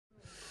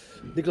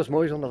Niklas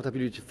Moisander, wat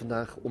hebben jullie het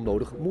vandaag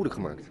onnodig moeilijk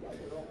gemaakt?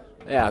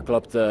 Ja,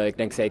 klopt. Ik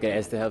denk zeker de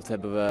eerste helft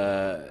hebben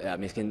we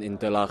misschien in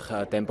te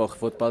laag tempo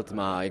gevoetbald.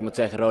 Maar ik moet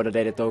zeggen, Roda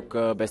deed het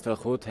ook best wel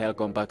goed. Heel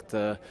compact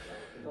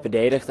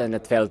verdedigd en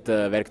het veld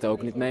werkte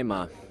ook niet mee.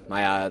 Maar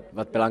ja,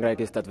 wat belangrijk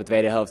is dat we de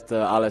tweede helft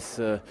alles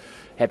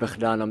hebben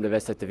gedaan om de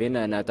wedstrijd te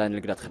winnen en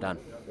uiteindelijk dat gedaan.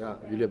 Ja,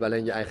 jullie hebben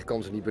alleen je eigen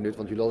kansen niet benut,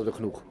 want jullie hadden er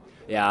genoeg.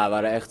 Ja, er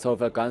waren echt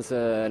zoveel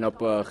kansen en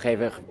op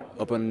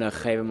een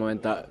gegeven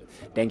moment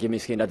denk je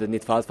misschien dat het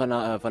niet valt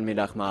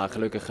vanmiddag, maar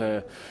gelukkig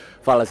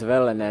vallen ze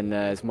wel en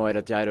het is mooi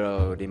dat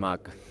Jairo die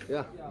maakt.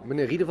 Ja,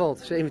 meneer Riedewald,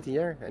 17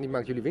 jaar en die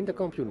maakt jullie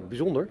winterkampioen.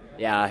 Bijzonder.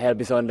 Ja, heel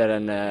bijzonder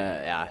en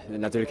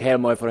natuurlijk heel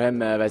mooi voor hem.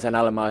 Wij zijn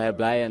allemaal heel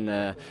blij en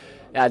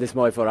ja, het is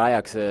mooi voor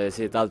Ajax. Er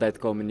zit altijd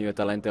komen nieuwe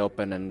talenten op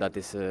en dat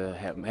is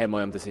heel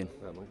mooi om te zien.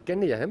 Ja, maar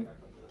kende je hem?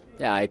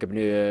 Ja, ik heb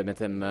nu met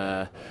hem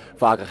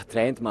vaker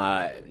getraind,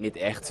 maar niet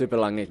echt super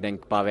lang. Ik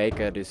denk een paar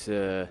weken, dus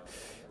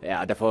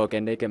ja, daarvoor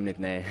kende ik hem niet,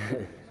 nee.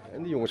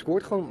 En die jongen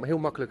scoort gewoon heel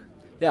makkelijk.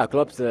 Ja,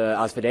 klopt.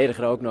 Als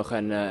verdediger ook nog.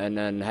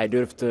 En hij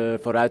durft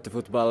vooruit te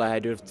voetballen, hij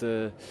durft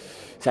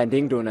zijn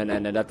ding doen.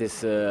 En dat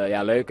is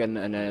leuk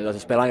en dat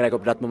is belangrijk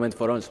op dat moment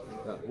voor ons.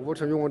 Ja, hoe wordt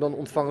zo'n jongen dan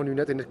ontvangen nu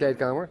net in de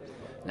kleedkamer?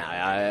 Nou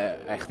ja,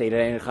 echt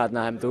iedereen gaat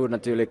naar hem toe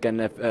natuurlijk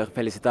en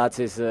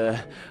felicitaties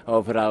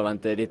overal,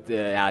 want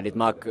dit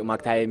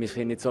maakt hij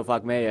misschien niet zo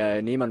vaak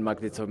mee. Niemand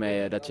maakt dit zo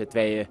mee, dat je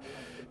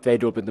twee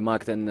doelpunten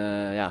maakt en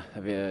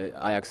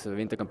Ajax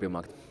winterkampioen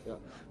maakt. Ja.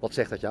 Wat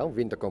zegt dat jou,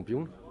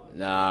 winterkampioen?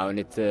 Nou,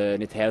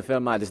 niet heel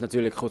veel, maar het is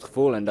natuurlijk een goed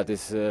gevoel en dat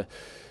is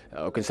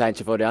ook een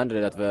seintje voor de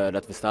anderen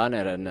dat we staan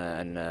er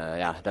en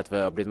dat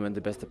we op dit moment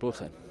de beste ploeg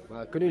zijn.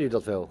 Maar kunnen jullie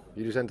dat wel?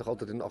 Jullie zijn toch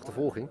altijd in de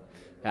achtervolging?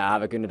 Ja,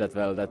 we kunnen dat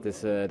wel.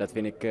 Dat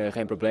vind ik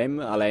geen probleem.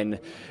 Alleen,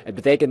 het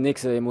betekent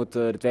niks. Je moet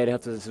de tweede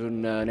helft van het seizoen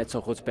net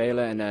zo goed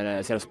spelen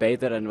en zelfs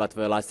beter. En wat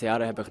we de laatste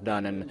jaren hebben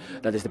gedaan. En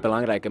dat is het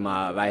belangrijke.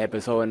 Maar wij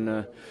hebben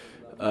zo'n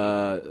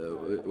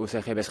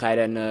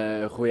bescheiden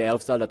en goede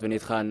elftal dat we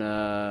niet gaan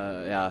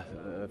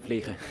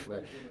vliegen. Nee.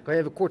 Kan je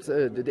even kort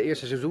de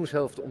eerste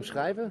seizoenshelft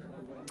omschrijven?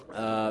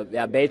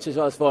 Een beetje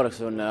zoals vorig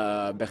seizoen.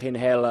 Begin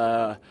heel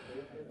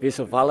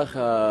wisselvallig,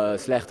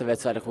 slechte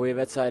wedstrijden, goede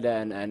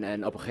wedstrijden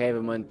en op een gegeven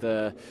moment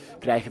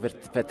krijgen we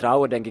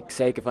vertrouwen, denk ik,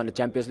 zeker van de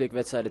Champions League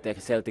wedstrijden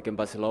tegen Celtic en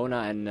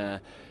Barcelona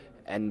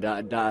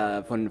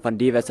van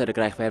die wedstrijden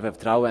krijgen we heel veel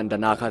vertrouwen en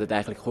daarna gaat het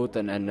eigenlijk goed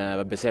en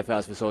we beseffen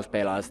als we zo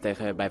spelen als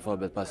tegen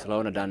bijvoorbeeld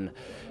Barcelona,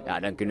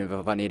 dan kunnen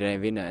we van iedereen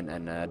winnen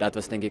en dat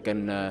was denk ik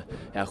een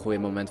goed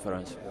moment voor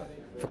ons.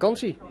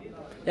 Vakantie?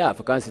 Ja,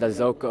 vakantie dat is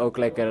ook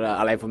lekker.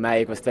 Alleen voor mij,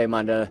 ik was 2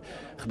 maanden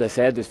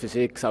geblesseerd, dus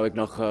fysiek zou ik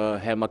nog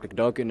heel makkelijk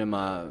door kunnen.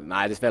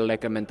 Maar het is wel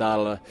lekker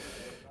mentaal een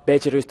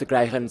beetje rust te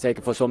krijgen. En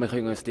zeker voor sommige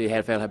jongens die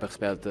heel veel hebben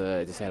gespeeld,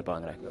 het is heel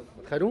belangrijk.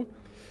 Wat ga je doen?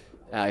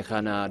 Ja, ik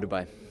ga naar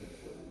Dubai.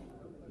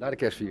 Naar de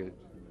kerstvieren?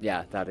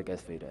 Ja, daar de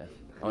kerstvieren.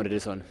 Onder de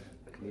zon.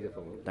 Geniet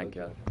ervan.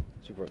 Dankjewel.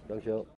 Super, dankjewel.